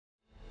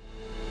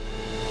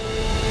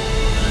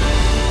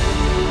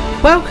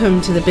Welcome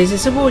to the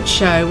Business Awards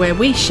Show, where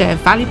we share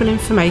valuable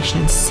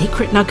information and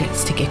secret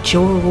nuggets to get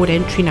your award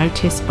entry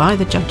noticed by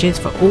the judges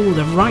for all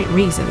the right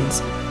reasons.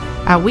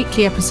 Our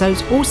weekly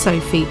episodes also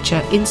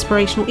feature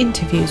inspirational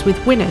interviews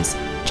with winners,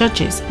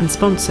 judges and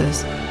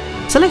sponsors.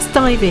 So let's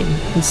dive in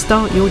and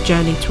start your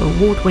journey to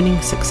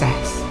award-winning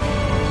success.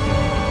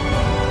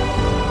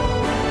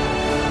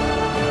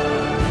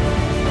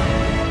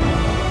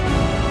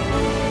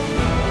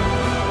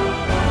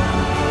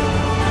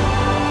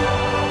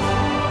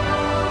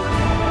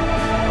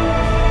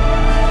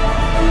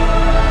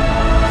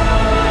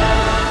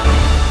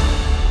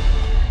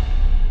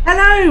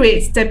 Hello,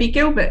 it's Debbie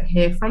Gilbert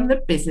here from the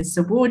Business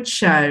Awards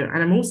Show,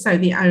 and I'm also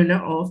the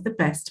owner of the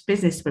Best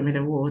Business Women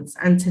Awards.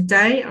 And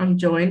today I'm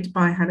joined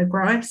by Hanne,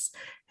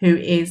 who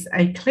is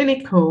a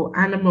clinical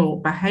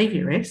animal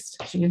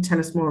behaviourist. She can tell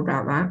us more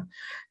about that.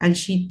 And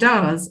she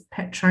does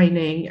pet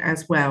training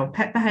as well,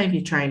 pet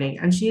behaviour training,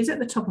 and she is at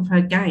the top of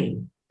her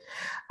game.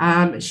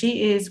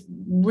 She is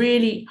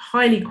really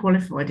highly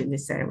qualified in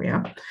this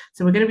area.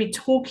 So we're going to be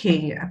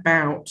talking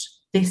about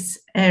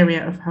this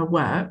area of her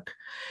work.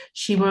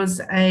 She was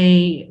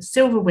a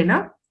silver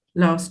winner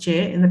last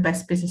year in the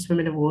Best Business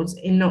Women Awards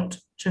in not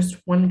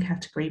just one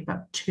category,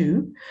 but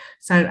two.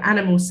 So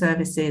animal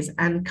services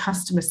and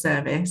customer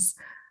service,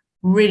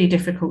 really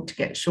difficult to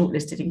get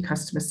shortlisted in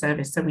customer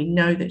service. So we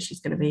know that she's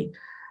going to be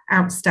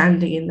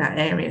outstanding in that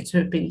area to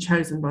have been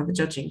chosen by the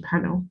judging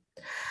panel.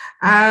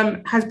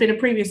 Has been a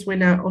previous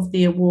winner of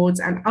the awards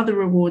and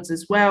other awards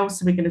as well.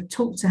 So we're going to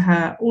talk to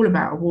her all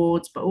about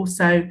awards, but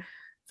also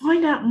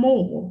find out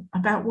more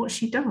about what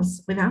she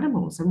does with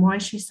animals and why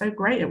she's so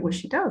great at what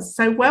she does.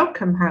 So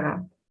welcome,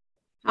 Hanne.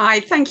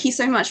 Hi, thank you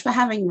so much for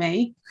having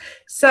me.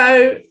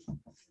 So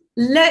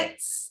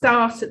let's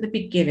start at the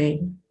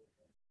beginning.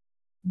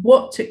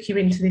 What took you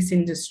into this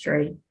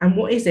industry and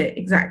what is it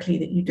exactly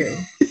that you do?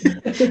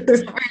 That's a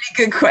really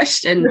good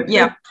question.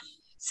 Yeah.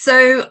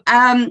 So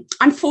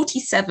I'm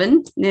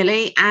 47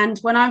 nearly, and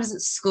when I was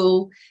at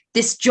school,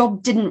 this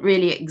job didn't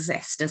really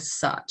exist as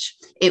such.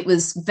 It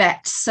was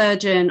vet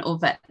surgeon or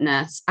vet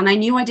nurse, and I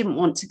knew I didn't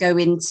want to go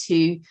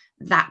into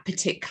that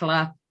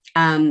particular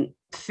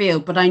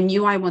field, but I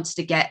knew I wanted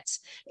to get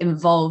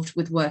involved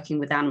with working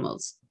with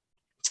animals.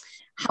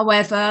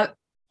 However,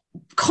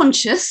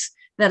 conscious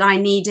that I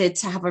needed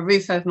to have a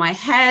roof over my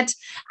head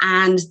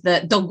and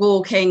that dog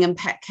walking and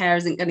pet care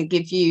isn't going to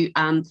give you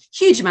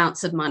huge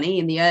amounts of money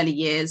in the early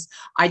years,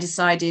 I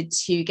decided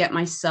to get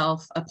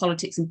myself a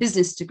politics and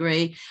business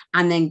degree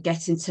and then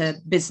get into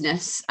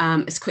business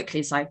as quickly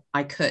as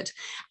I could.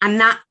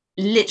 And that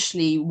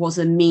literally was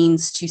a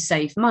means to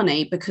save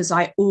money because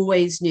I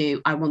always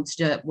knew I wanted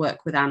to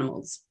work with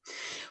animals.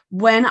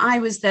 When I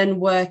was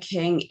then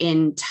working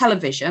in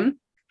television,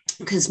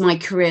 because my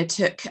career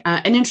took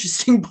an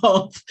interesting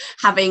path,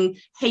 having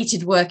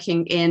hated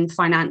working in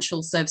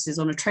financial services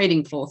on a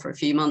trading floor for a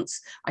few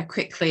months, I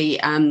quickly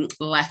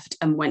left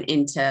and went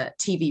into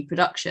TV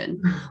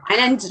production. I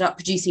ended up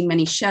producing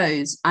many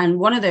shows, and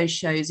one of those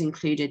shows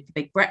included The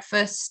Big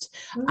Breakfast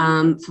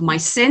for my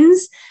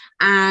sins,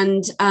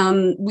 and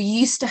we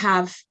used to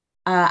have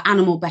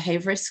animal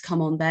behaviorists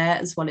come on there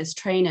as well as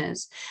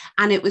trainers.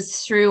 And it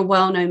was through a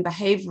well-known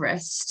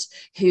behaviorist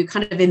who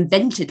kind of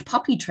invented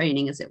puppy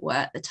training, as it were,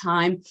 at the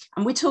time.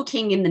 And we're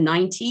talking in the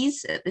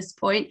 90s at this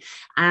point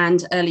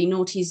and early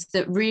noughties,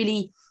 that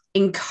really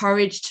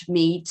encouraged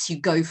me to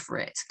go for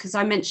it, because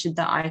I mentioned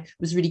that I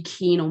was really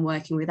keen on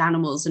working with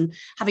animals, and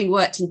having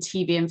worked in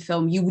TV and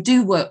film, you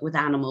do work with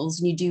animals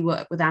and you do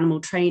work with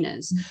animal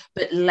trainers,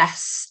 but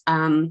less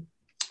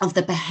of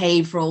the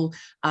behavioral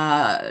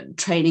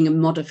training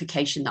and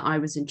modification that I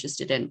was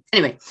interested in.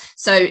 Anyway,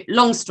 so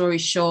long story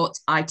short,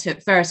 I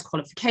took various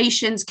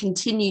qualifications,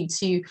 continued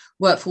to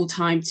work full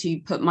time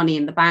to put money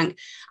in the bank.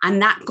 And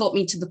that got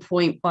me to the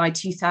point by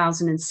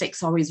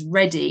 2006, I was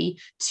ready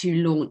to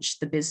launch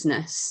the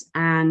business.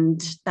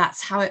 And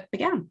that's how it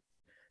began.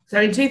 So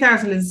in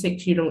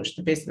 2006, you launched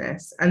the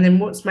business. And then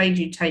what's made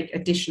you take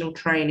additional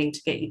training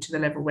to get you to the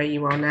level where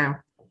you are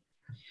now?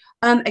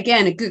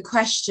 Again, a good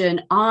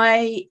question.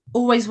 I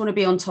always want to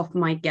be on top of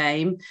my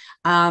game,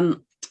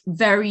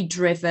 very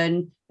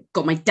driven.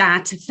 Got my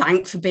dad to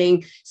thank for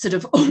being sort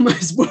of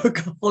almost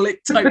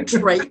workaholic type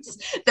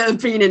traits that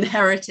have been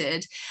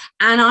inherited.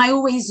 And I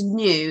always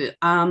knew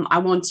I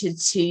wanted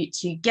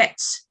to get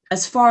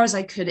as far as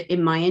I could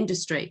in my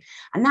industry.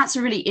 And that's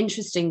a really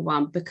interesting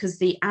one, because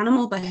the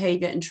animal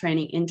behavior and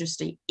training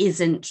industry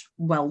isn't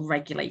well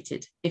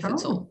regulated, if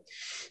at all.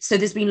 So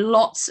there's been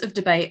lots of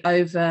debate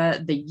over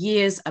the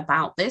years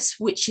about this,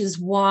 which is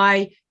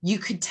why you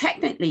could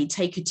technically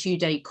take a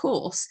 2-day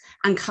course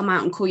and come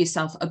out and call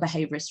yourself a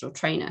behaviorist or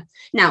trainer.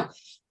 Now,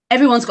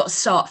 everyone's got to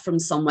start from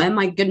somewhere.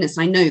 My goodness,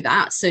 I know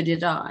that. So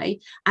did I.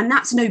 And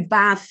that's no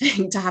bad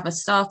thing to have a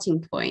starting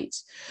point.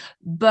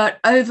 But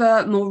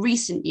over more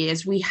recent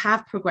years, we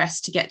have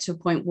progressed to get to a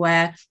point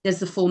where there's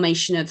the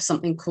formation of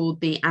something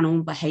called the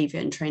Animal Behavior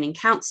and Training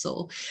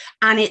Council.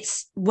 And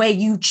it's where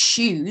you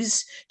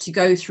choose to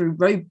go through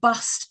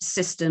robust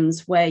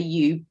systems where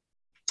you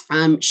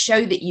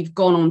show that you've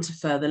gone on to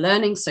further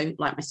learning. So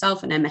like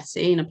myself, an MSc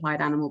in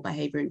applied animal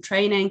behavior and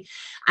training,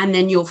 and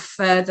then you're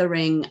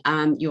furthering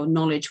your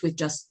knowledge with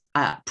just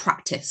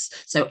practice.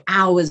 So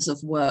hours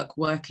of work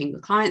working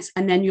with clients,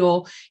 and then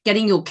you're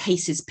getting your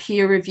cases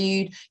peer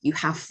reviewed. You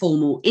have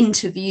formal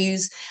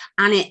interviews,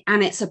 and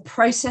it's a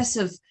process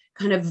of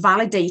kind of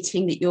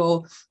validating that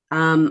you're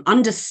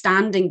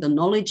understanding the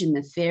knowledge and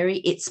the theory.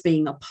 It's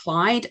being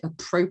applied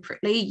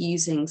appropriately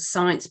using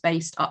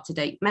science-based,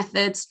 up-to-date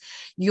methods.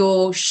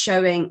 You're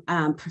showing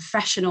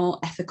professional,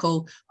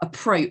 ethical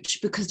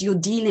approach, because you're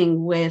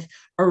dealing with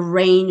a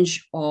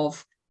range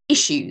of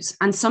issues,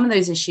 and some of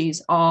those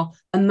issues are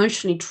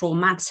emotionally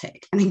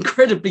traumatic and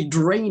incredibly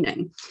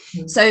draining.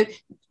 So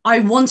I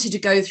wanted to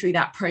go through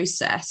that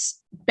process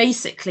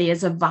basically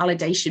as a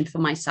validation for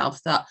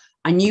myself that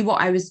I knew what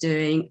I was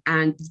doing,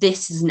 and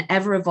this is an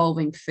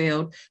ever-evolving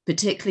field.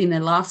 Particularly in the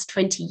last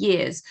 20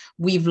 years,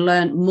 we've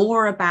learned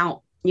more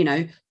about,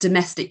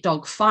 domestic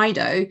dog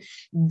Fido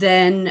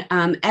than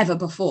ever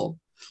before.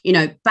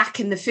 Back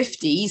in the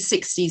 50s,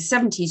 60s,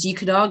 70s, you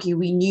could argue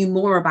we knew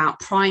more about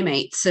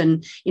primates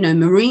and,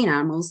 marine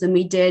animals than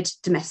we did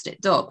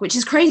domestic dog, which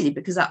is crazy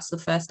because that's the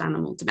first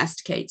animal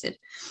domesticated.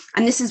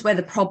 And this is where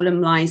the problem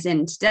lies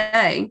in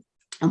today,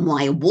 and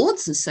why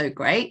awards are so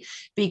great,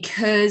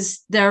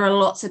 because there are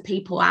lots of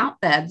people out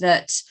there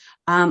that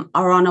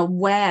are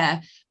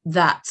unaware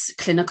that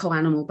clinical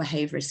animal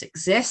behaviorists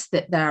exist,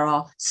 that there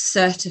are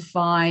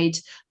certified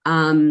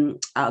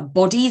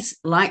bodies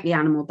like the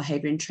Animal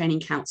Behavior and Training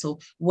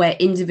Council, where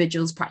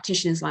individuals,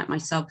 practitioners like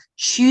myself,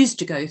 choose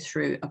to go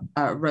through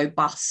a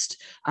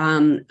robust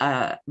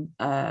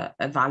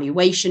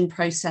evaluation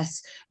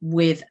process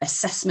with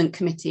assessment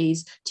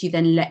committees to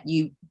then let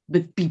you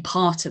be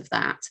part of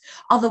that.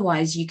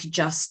 Otherwise, you could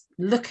just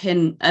look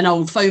in an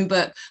old phone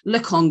book,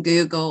 look on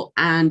Google,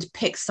 and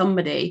pick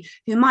somebody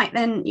who might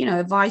then,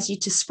 advise you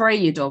to spray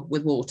your dog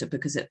with water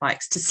because it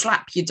likes, to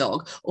slap your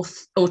dog,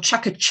 or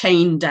chuck a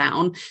chain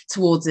down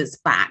towards its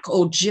back,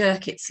 or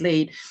jerk its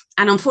lead.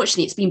 And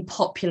unfortunately, it's been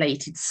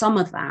populated, some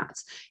of that,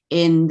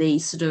 in the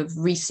sort of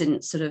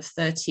recent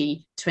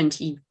 30,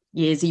 20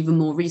 years, even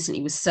more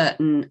recently, with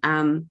certain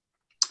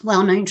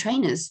well-known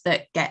trainers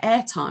that get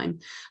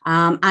airtime.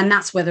 And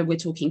that's whether we're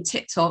talking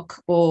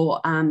TikTok or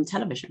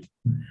television.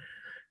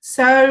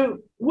 So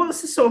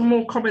what's the sort of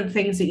more common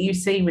things that you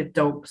see with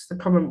dogs, the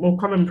more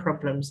common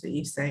problems that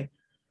you see?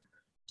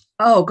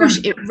 Oh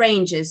gosh, it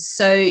ranges.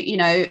 So,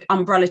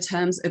 umbrella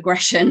terms: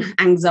 aggression,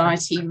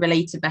 anxiety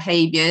related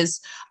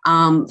behaviors,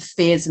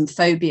 fears and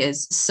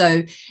phobias.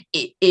 So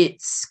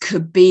it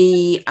could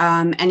be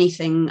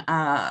anything.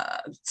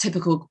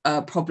 Typical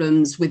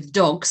problems with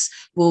dogs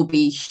will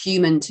be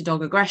human to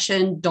dog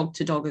aggression, dog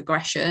to dog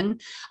aggression.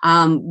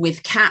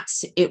 With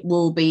cats, it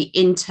will be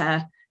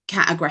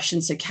cat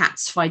aggression, so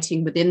cats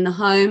fighting within the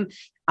home.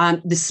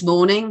 This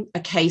morning, a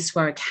case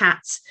where a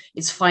cat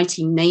is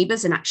fighting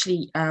neighbours, and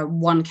actually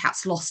one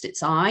cat's lost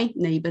its eye.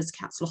 Neighbour's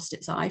cat's lost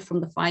its eye from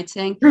the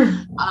fighting.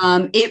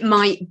 It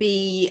might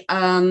be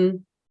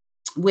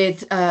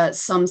with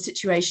some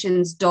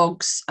situations,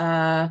 dogs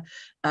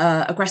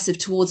aggressive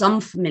towards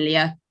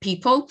unfamiliar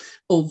people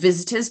or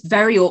visitors.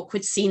 Very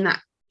awkward, seen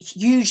that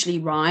hugely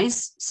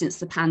rise since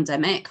the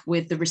pandemic,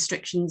 with the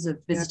restrictions of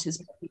visitors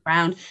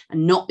around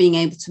and not being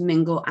able to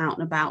mingle out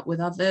and about with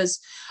others.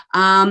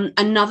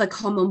 Another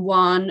common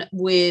one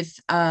with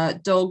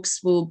dogs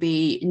will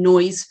be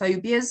noise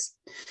phobias.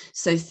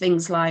 So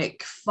things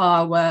like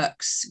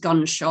fireworks,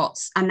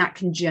 gunshots, and that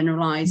can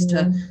generalize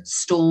to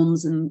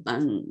storms and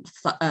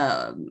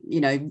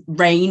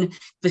rain,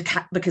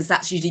 because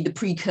that's usually the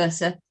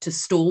precursor to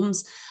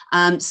storms.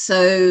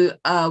 So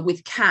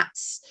with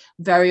cats,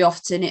 very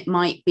often it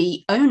might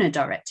be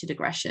owner-directed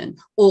aggression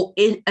or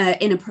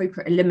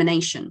inappropriate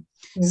elimination.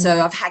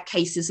 So I've had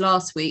cases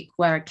last week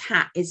where a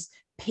cat is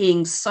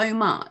peeing so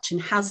much,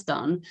 and has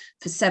done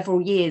for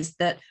several years,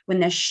 that when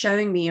they're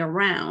showing me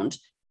around,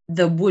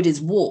 the wood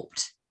is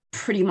warped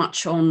pretty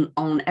much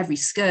on every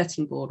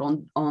skirting board,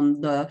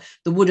 on the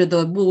wood of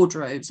the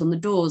wardrobes, on the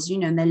doors,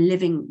 and they're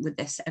living with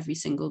this every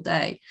single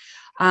day.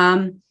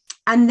 And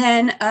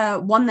then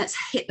one that's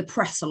hit the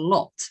press a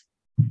lot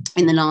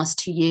in the last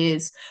 2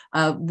 years,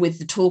 with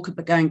the talk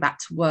about going back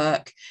to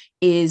work,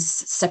 is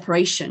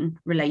separation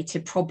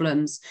related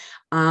problems.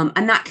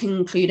 And that can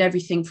include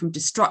everything from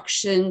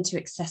destruction to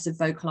excessive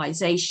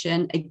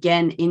vocalization,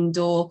 again,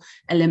 indoor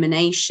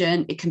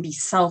elimination. It can be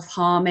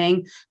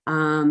self-harming,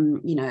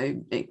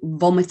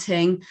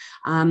 vomiting.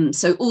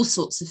 So all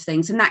sorts of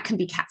things. And that can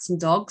be cats and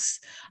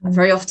dogs.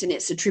 Very often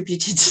it's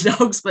attributed to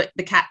dogs, but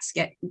the cats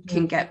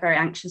can get very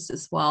anxious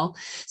as well.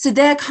 So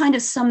they're kind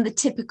of some of the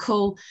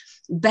typical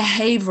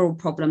behavioral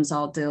problems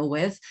I'll deal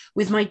with.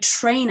 With my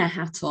trainer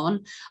hat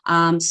on,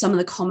 some of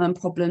the common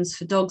problems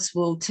for dogs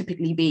will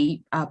typically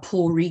be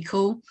poor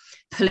recall,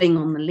 pulling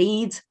on the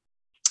lead,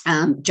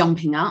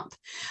 jumping up,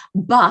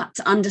 but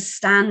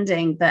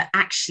understanding that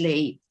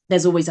actually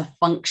there's always a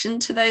function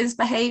to those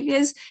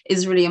behaviors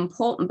is really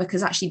important,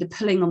 because actually the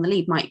pulling on the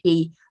lead might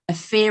be a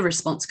fear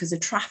response because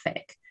of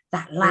traffic,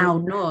 that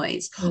loud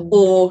noise,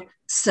 or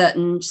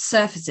certain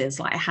surfaces,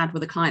 like I had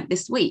with a client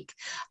this week.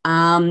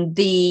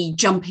 The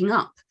jumping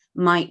up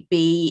might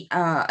be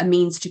a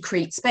means to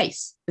create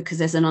space because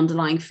there's an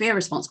underlying fear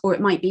response, or it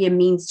might be a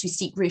means to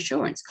seek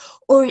reassurance,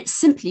 or it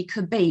simply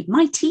could be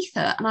my teeth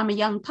hurt and I'm a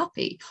young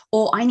puppy,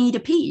 or I need a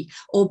pee,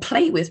 or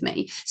play with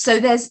me. So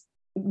there's,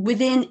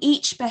 within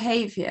each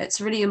behavior,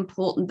 it's really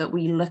important that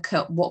we look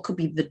at what could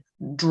be the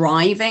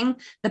driving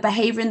the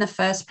behavior in the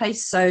first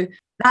place. So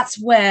that's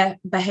where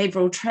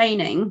behavioral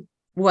training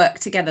work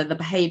together, the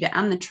behavior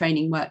and the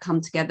training work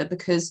come together,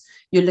 because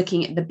you're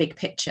looking at the big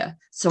picture.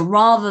 So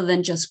rather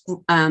than just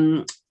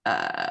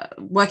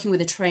working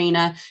with a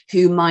trainer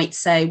who might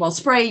say, well,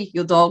 spray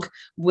your dog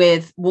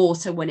with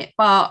water when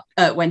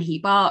he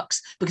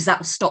barks, because that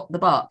will stop the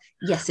bark.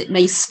 Yes, it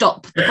may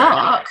stop the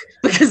bark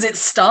because it's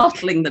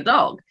startling the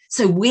dog.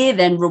 So we're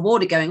then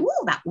rewarded going,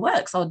 oh, that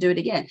works, I'll do it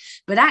again.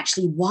 But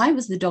actually, why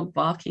was the dog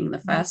barking in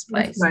the first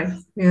place?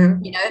 Nice. Yeah.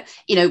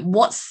 You know,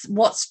 what's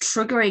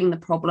triggering the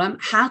problem?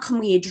 How can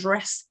we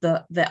address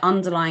the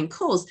underlying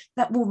cause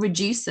that will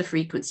reduce the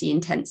frequency,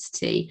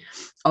 intensity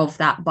of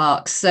that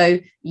bark? So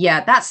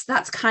yeah,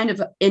 that's kind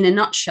of, in a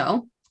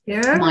nutshell,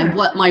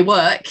 my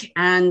work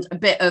and a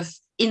bit of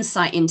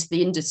insight into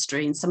the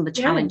industry and some of the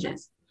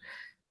challenges.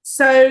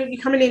 So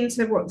you're coming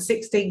into what,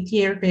 16th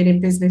year of being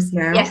in business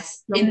now?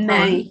 Yes, in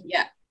May.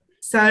 Yeah.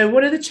 So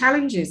what are the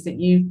challenges that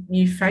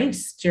you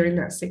faced during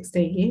that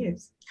 16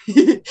 years?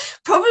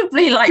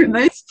 Probably, like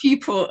most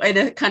people, in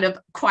a kind of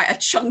quite a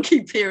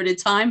chunky period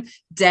of time: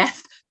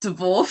 death,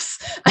 divorce,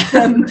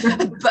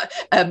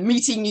 but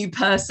meeting new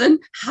person,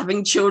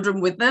 having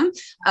children with them,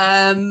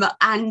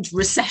 and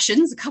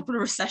recessions, a couple of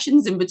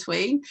recessions in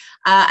between,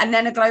 and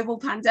then a global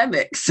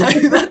pandemic. So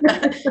and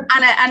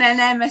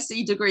an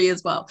MSc degree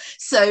as well.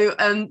 So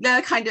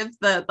they're kind of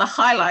the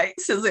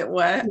highlights, as it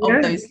were,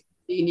 of those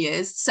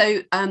years.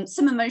 So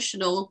some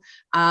emotional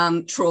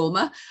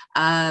trauma,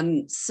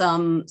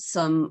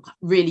 some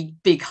really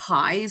big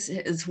highs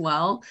as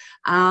well.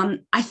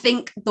 I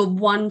think the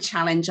one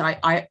challenge,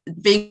 I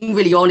being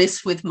really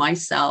honest with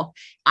myself,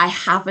 I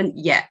haven't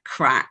yet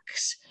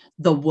cracked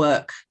the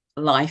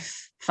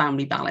work-life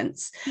family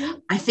balance.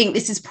 I think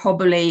this is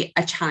probably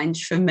a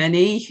challenge for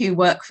many who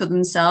work for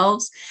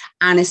themselves,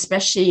 and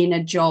especially in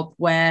a job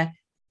where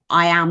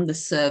I am the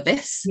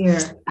service.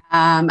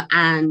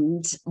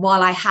 And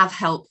while I have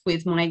help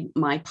with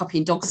my puppy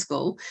and dog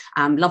school,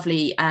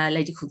 lovely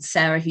lady called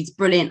Sarah, who's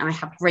brilliant, I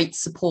have great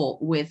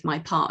support with my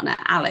partner,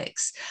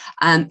 Alex.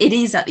 It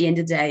is, at the end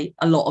of the day,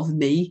 a lot of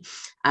me.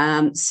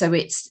 So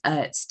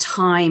it's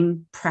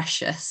time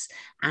precious.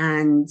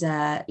 And,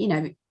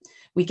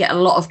 we get a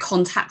lot of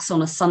contacts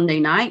on a Sunday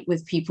night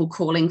with people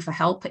calling for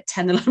help at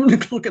 10, 11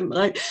 o'clock at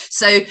night.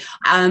 So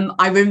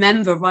I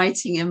remember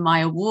writing in my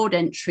award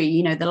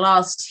entry, the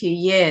last 2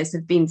 years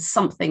have been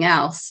something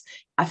else.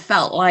 I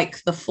felt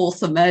like the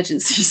fourth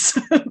emergency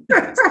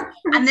service.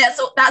 And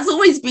that's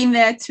always been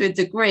there to a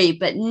degree,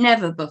 but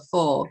never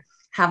before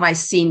have I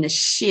seen the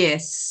sheer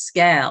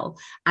scale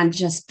and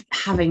just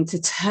having to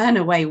turn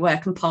away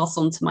work and pass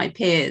on to my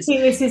peers. I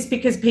think this is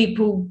because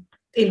people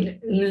in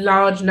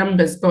large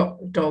numbers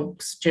got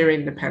dogs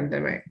during the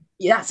pandemic.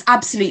 Yeah, that's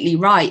absolutely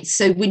right.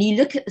 So when you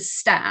look at the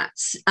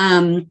stats,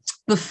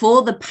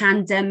 before the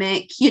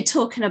pandemic, you're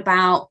talking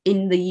about,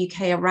 in the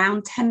UK,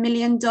 around 10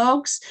 million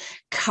dogs,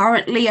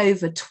 currently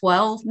over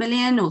 12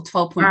 million or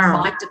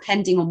 12.5,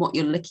 depending on what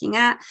you're looking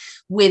at.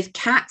 With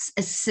cats,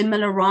 a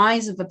similar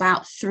rise of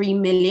about 3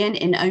 million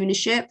in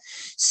ownership.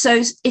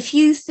 So if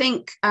you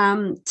think,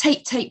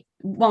 take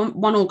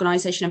one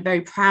organisation I'm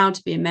very proud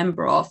to be a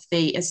member of,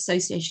 the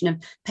Association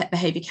of Pet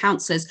Behaviour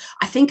Counsellors.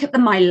 I think at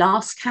my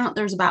last count,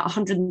 there's about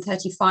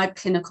 135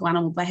 clinical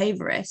animal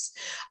behaviourists.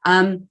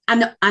 And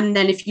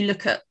then if you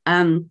look at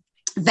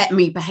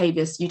veterinary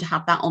behaviours, you'd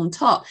have that on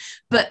top.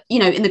 But,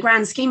 in the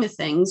grand scheme of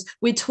things,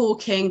 we're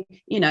talking,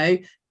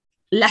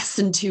 less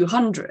than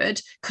 200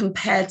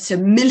 compared to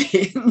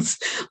millions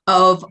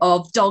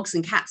of dogs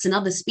and cats and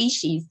other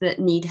species that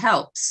need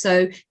help.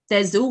 So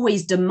there's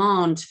always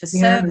demand for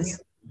service.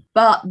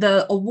 But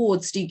the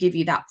awards do give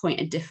you that point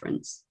of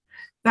difference.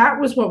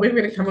 That was what we were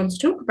going to come on to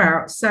talk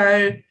about.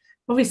 So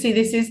obviously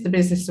this is the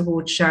Business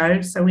Awards show.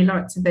 So we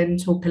like to then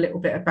talk a little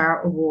bit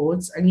about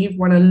awards. And you've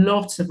won a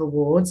lot of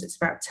awards. It's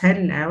about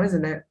 10 now,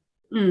 isn't it?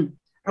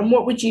 And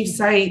what would you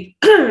say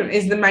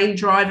is the main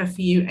driver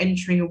for you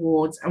entering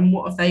awards? And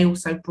what have they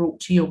also brought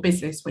to your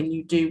business when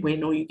you do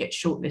win or you get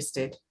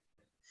shortlisted?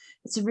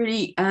 It's a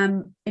really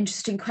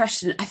interesting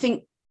question. I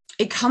think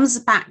it comes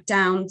back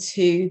down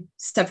to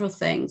several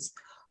things.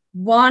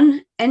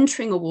 One,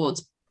 entering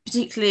awards,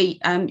 particularly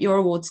your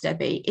awards,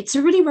 Debbie, it's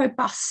a really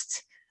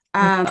robust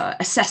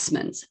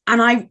assessment.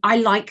 And I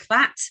like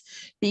that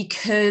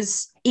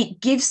because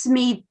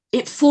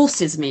it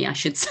forces me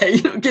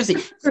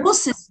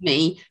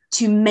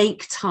to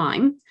make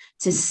time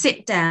to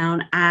sit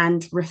down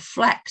and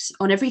reflect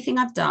on everything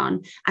I've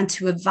done and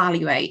to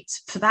evaluate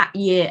for that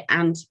year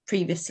and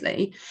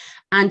previously,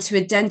 and to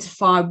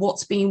identify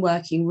what's been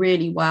working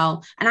really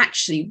well and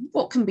actually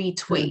what can be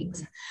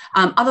tweaked.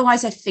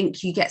 Otherwise, I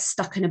think you get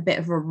stuck in a bit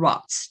of a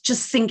rut,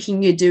 just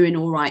thinking you're doing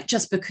all right,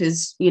 just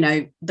because, you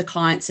know, the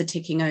clients are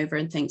ticking over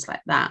and things like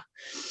that.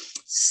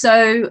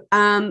 So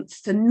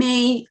for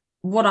me,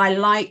 what I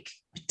like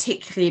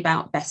particularly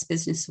about Best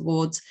Business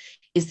Awards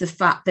is the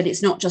fact that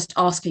it's not just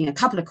asking a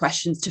couple of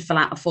questions to fill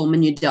out a form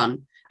and you're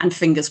done and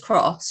fingers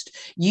crossed.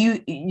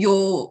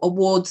 Your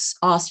awards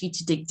ask you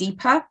to dig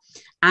deeper,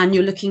 and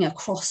you're looking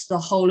across the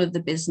whole of the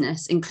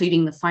business,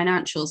 including the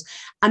financials.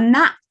 And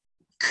that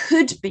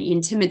could be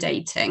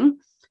intimidating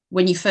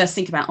when you first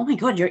think about, oh my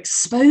God, you're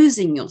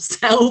exposing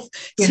yourself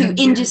to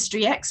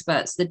industry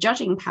experts, the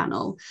judging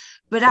panel.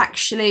 But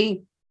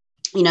actually,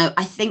 you know,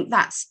 I think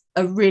that's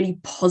a really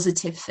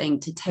positive thing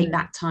to take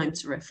that time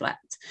to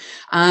reflect.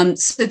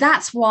 So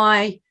that's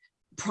why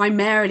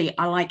primarily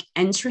I like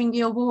entering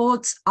the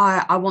awards.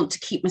 I want to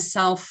keep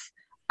myself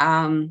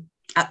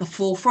at the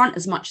forefront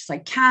as much as I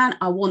can.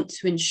 I want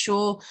to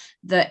ensure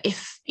that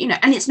if, you know,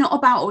 and it's not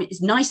about,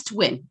 it's nice to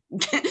win,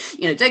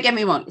 you know, don't get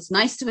me wrong, it's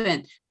nice to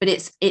win, but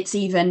it's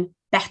even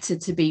better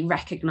to be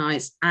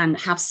recognized and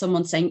have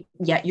someone saying,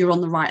 yeah, you're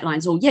on the right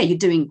lines, or yeah, you're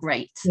doing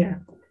great.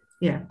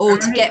 Yeah. Or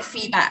to get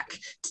feedback,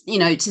 you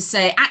know, to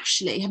say,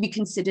 actually, have you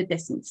considered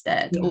this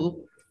instead?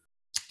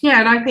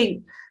 And I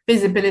think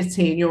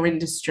visibility in your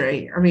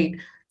industry, I mean,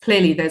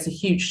 clearly there's a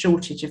huge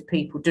shortage of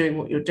people doing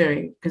what you're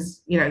doing,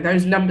 because, you know,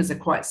 those numbers are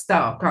quite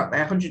stark, aren't they?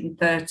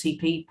 130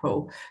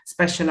 people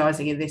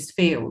specializing in this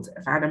field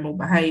of animal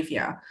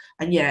behavior.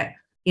 And yet,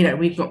 you know,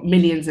 we've got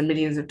millions and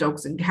millions of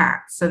dogs and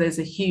cats. So there's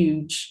a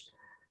huge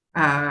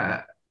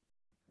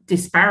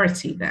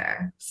disparity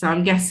there. So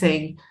I'm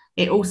guessing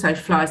it also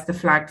flies the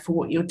flag for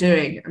what you're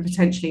doing and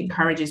potentially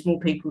encourages more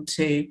people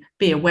to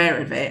be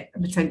aware of it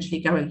and potentially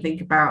go and think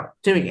about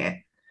doing it.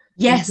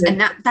 Yes, and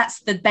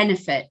that's the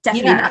benefit,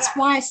 definitely. That's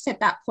why I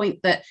said that point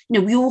that, you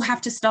know, we all have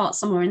to start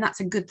somewhere, and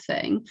that's a good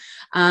thing.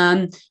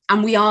 And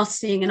we are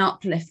seeing an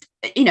uplift,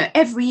 you know,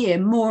 every year,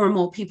 more and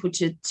more people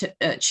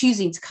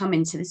choosing to come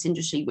into this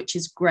industry, which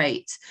is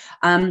great.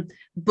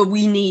 But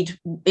we need,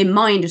 in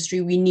my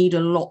industry, we need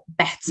a lot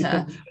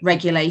better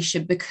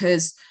regulation,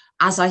 because,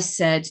 as I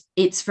said,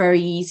 it's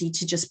very easy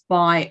to just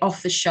buy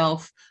off the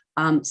shelf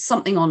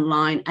something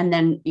online and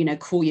then, you know,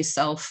 call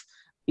yourself,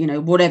 you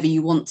know, whatever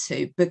you want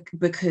to,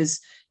 because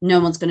no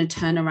one's going to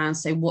turn around and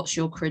say, what's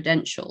your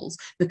credentials?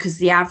 Because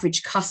the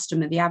average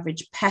customer, the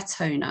average pet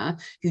owner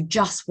who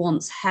just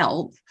wants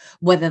help,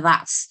 whether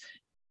that's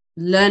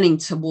learning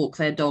to walk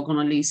their dog on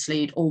a loose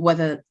lead or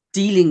whether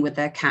dealing with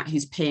their cat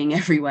who's peeing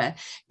everywhere,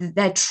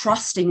 they're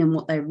trusting in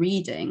what they're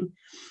reading.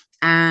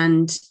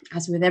 And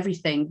as with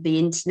everything, the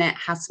internet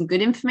has some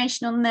good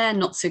information on there,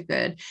 not so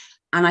good.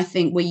 And I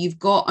think where you've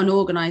got an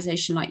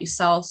organization like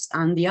yourselves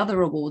and the other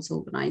awards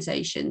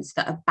organizations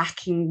that are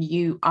backing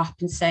you up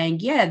and saying,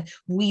 yeah,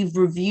 we've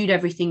reviewed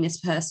everything this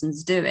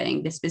person's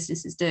doing, this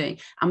business is doing,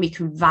 and we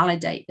can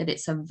validate that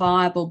it's a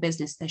viable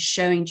business. They're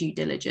showing due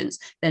diligence,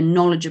 they're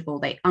knowledgeable,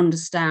 they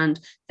understand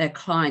their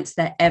clients,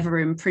 they're ever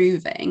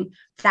improving.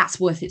 That's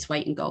worth its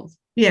weight in gold.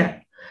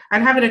 Yeah.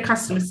 And having a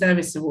customer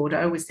service award,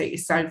 I always think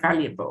is so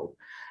valuable.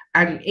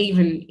 And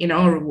even in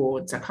our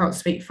awards, I can't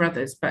speak for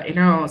others, but in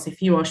ours,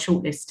 if you are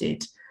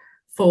shortlisted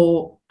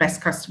for best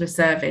customer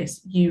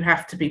service, you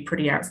have to be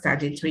pretty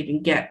outstanding to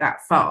even get that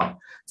far.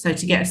 So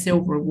to get a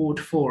silver award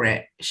for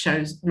it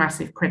shows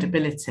massive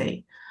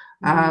credibility.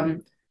 You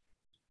know,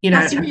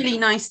 that's really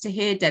nice to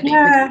hear, Debbie.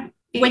 Yeah.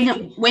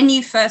 When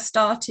you first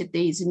started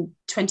these in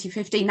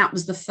 2015, that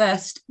was the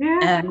first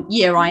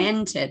year I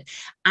entered,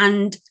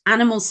 and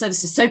animal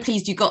services, so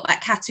pleased you got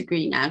that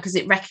category now, because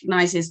it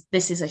recognizes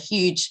this is a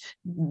huge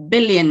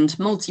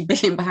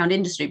multi-billion pound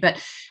industry.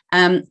 But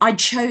I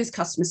chose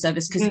customer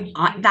service because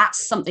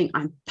that's something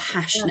I'm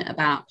passionate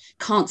about.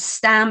 Can't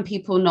stand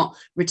people not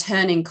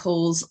returning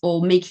calls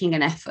or making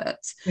an effort.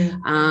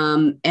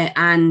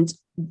 And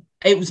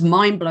it was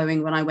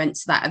mind-blowing when I went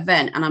to that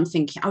event, and I'm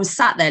thinking, I was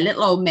sat there,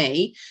 little old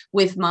me,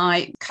 with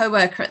my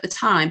co-worker at the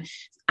time,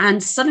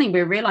 and suddenly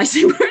we're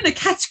realizing we're in a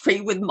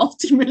category with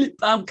multi-million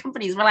pound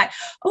companies. We're like,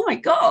 oh my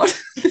God,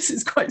 this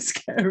is quite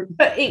scary.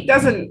 But it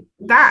doesn't,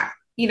 that,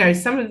 you know,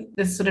 some of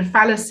the sort of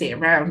fallacy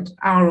around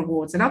our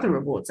awards and other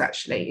awards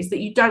actually is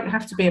that you don't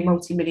have to be a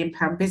multi-million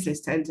pound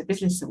business to enter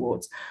business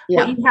awards.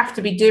 What you have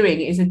to be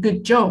doing is a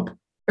good job.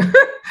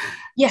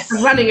 Yes.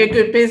 Running a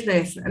good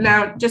business.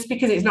 Now, just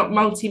because it's not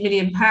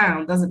multi-million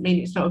pound doesn't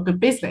mean it's not a good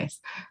business.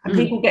 And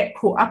people get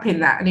caught up in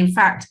that. And in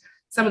fact,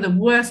 some of the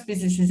worst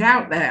businesses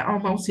out there are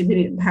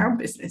multi-million pound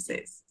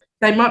businesses.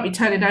 They might be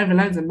turning over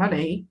loads of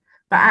money,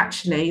 but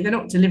actually they're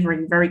not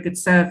delivering very good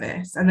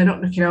service and they're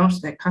not looking after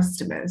their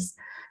customers.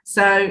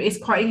 So it's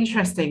quite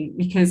interesting,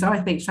 because I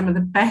think some of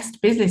the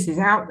best businesses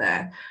out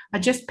there are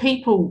just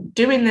people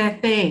doing their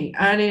thing,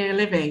 earning a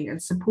living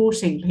and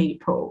supporting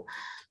people.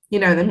 You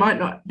know, they might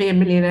not be a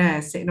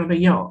millionaire sitting on a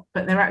yacht,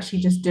 but they're actually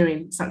just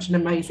doing such an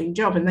amazing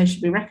job, and they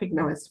should be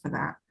recognised for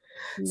that.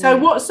 So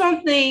what's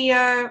on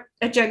the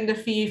agenda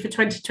for you for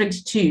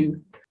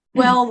 2022?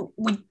 Well,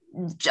 we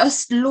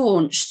just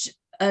launched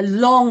a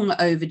long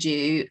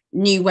overdue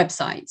new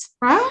website,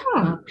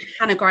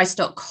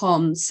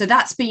 hannegrice.com. So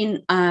that's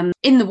been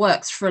in the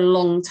works for a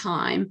long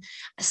time.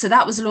 So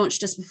that was launched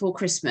just before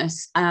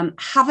Christmas.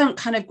 Haven't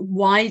kind of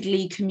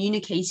widely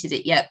communicated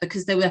it yet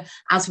because there were,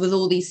 as with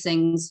all these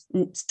things,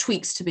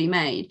 tweaks to be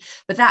made.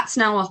 But that's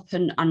now up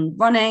and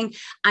running.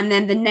 And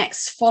then the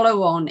next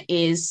follow on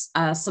is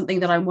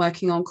something that I'm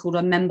working on called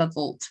a member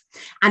vault.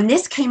 And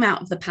this came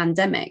out of the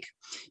pandemic,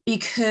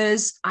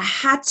 because I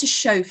had to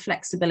show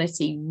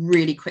flexibility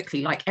really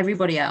quickly, like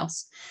everybody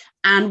else.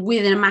 And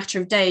within a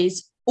matter of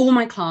days, all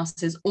my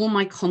classes, all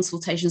my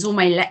consultations, all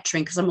my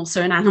lecturing, because I'm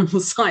also an animal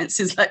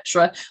sciences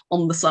lecturer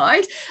on the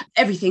side,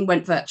 everything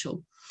went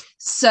virtual.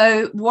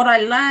 So what I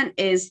learned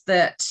is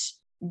that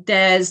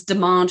there's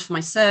demand for my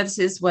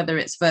services, whether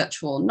it's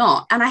virtual or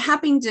not. And I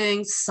have been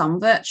doing some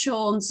virtual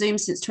on Zoom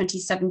since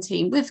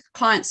 2017 with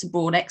clients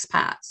abroad,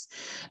 expats.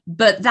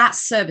 But that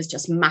service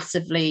just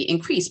massively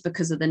increased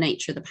because of the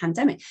nature of the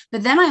pandemic.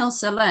 But then I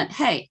also learned,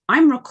 hey,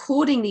 I'm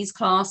recording these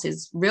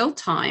classes real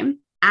time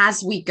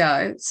as we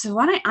go. So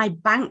why don't I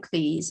bank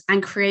these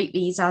and create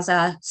these as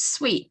a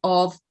suite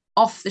of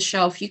off the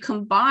shelf? You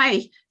can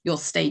buy your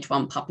stage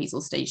 1 puppies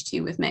or stage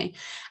 2 with me.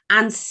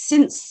 And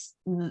since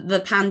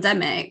the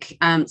pandemic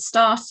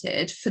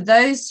started, for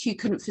those who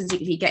couldn't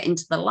physically get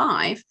into the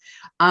live,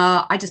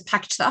 I just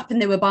packaged that up and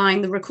they were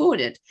buying the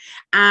recorded.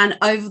 And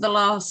over the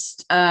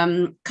last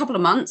couple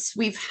of months,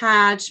 we've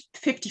had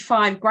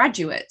 55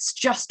 graduates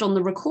just on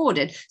the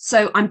recorded.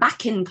 So I'm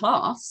back in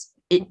class,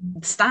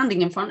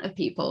 standing in front of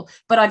people,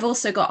 but I've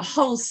also got a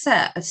whole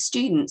set of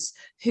students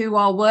who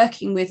are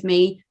working with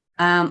me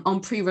on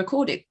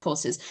pre-recorded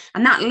courses.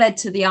 And that led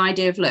to the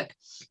idea of, look,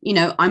 you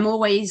know, I'm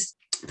always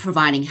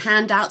providing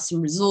handouts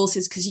and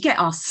resources, because you get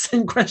asked the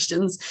same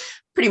questions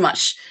pretty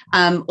much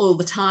all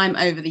the time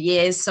over the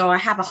years. So I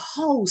have a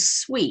whole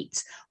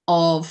suite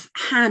of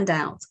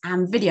handouts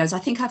and videos. I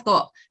think I've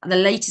got, at the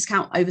latest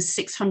count, over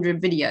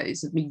 600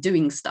 videos of me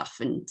doing stuff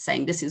and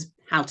saying this is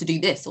how to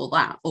do this or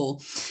that or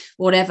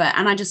whatever.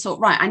 And I just thought,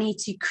 right, I need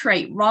to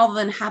create, rather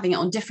than having it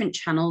on different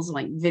channels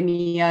like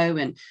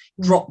Vimeo and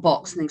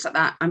Dropbox and things like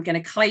that, I'm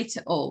going to collate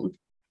it all.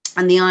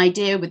 And the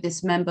idea with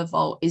this member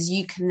vault is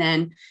you can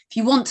then, if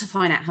you want to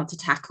find out how to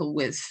tackle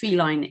with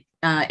feline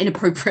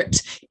inappropriate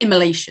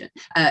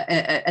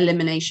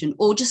elimination,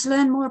 or just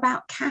learn more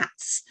about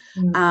cats,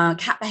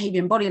 cat behavior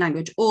and body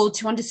language, or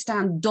to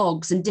understand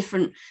dogs and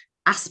different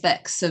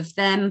aspects of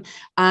them,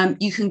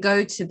 you can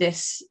go to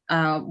this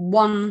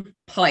one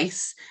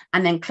place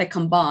and then click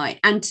on buy.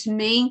 And to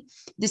me,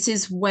 this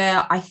is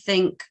where I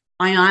think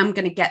I am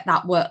going to get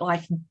that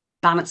work-life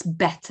balance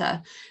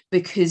better,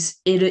 because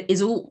it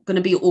is all going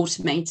to be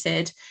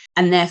automated,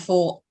 and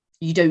therefore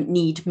you don't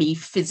need me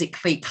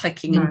physically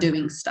clicking and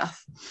doing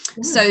stuff.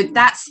 So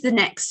that's the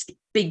next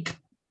big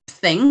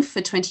thing for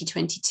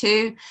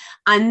 2022.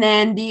 And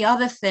then the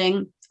other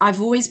thing,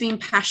 I've always been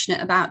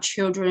passionate about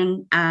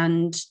children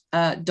and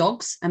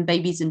dogs and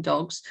babies and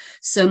dogs.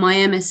 So my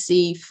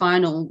MSc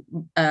final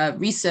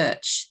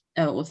research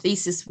or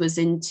thesis was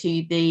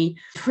into the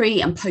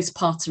pre and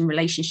postpartum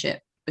relationship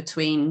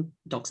between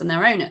dogs and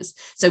their owners.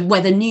 So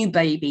whether new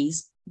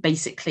babies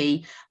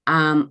basically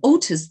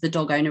alters the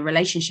dog owner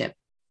relationship,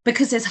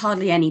 because there's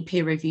hardly any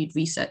peer-reviewed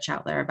research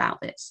out there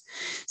about this.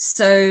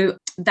 So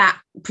that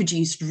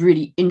produced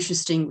really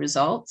interesting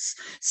results.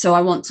 So I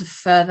want to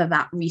further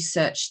that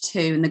research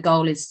too. And the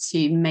goal is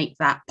to make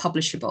that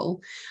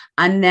publishable.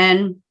 And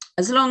then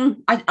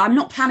I'm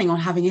not planning on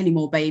having any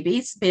more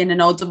babies, being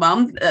an older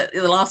mum.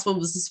 The last one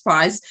was a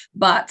surprise,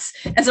 but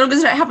as long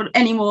as I don't have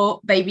any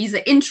more babies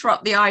that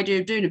interrupt the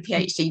idea of doing a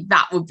PhD,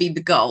 that would be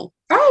the goal.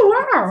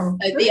 Oh, wow.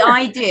 So the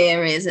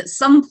idea is, at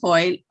some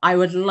point, I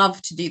would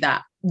love to do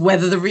that.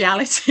 Whether the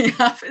reality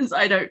happens,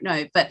 I don't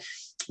know. But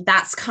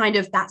that's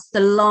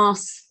the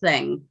last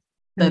thing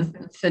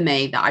for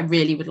me that I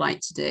really would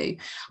like to do.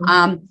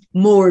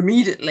 More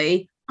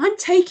immediately, I'm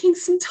taking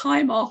some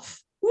time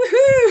off.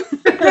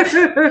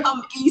 Woohoo!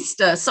 Come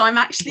Easter. So I'm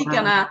actually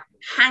gonna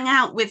hang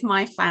out with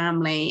my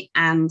family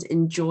and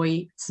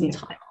enjoy some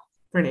time off.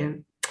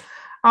 Brilliant.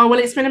 Oh, well,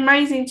 it's been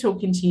amazing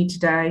talking to you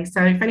today.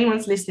 So if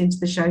anyone's listening to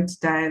the show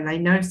today and they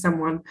know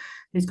someone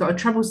who's got a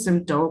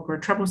troublesome dog or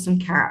a troublesome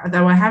cat,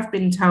 although I have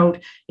been told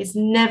it's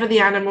never the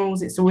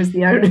animals, it's always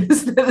the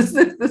owners that's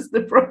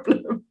the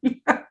problem.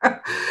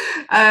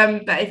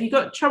 But if you've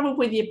got trouble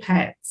with your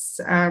pets,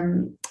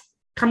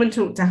 come and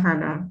talk to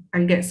Hannah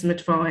and get some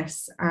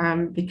advice,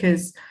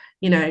 because,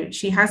 you know,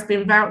 she has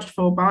been vouched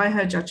for by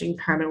her judging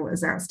panel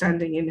as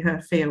outstanding in her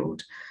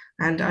field.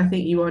 And I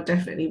think you are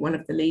definitely one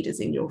of the leaders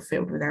in your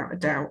field, without a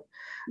doubt.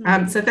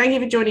 So thank you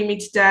for joining me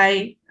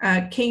today.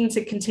 Keen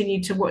to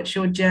continue to watch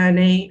your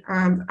journey.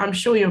 I'm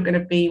sure you're going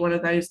to be one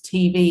of those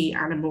TV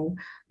animal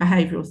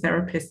behavioural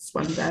therapists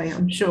one day,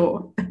 I'm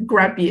sure.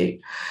 Grab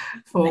you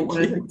for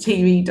one of the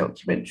TV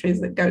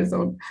documentaries that goes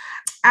on.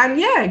 And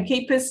yeah,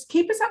 keep us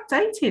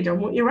updated on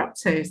what you're up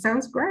to.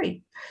 Sounds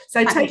great.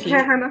 So take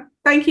care, Hannah.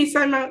 Thank you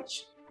so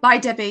much. Bye,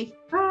 Debbie.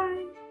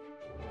 Bye.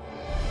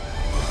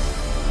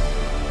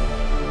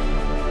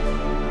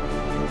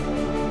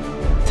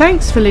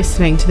 Thanks for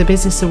listening to the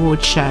Business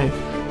Awards Show.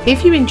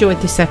 If you enjoyed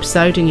this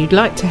episode and you'd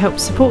like to help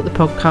support the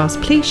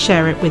podcast, please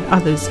share it with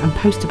others and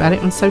post about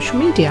it on social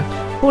media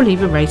or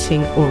leave a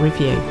rating or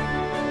review.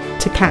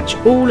 To catch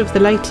all of the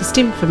latest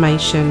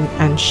information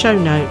and show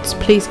notes,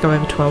 please go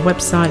over to our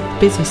website,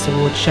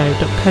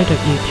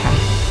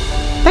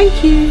 businessawardshow.co.uk.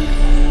 Thank you.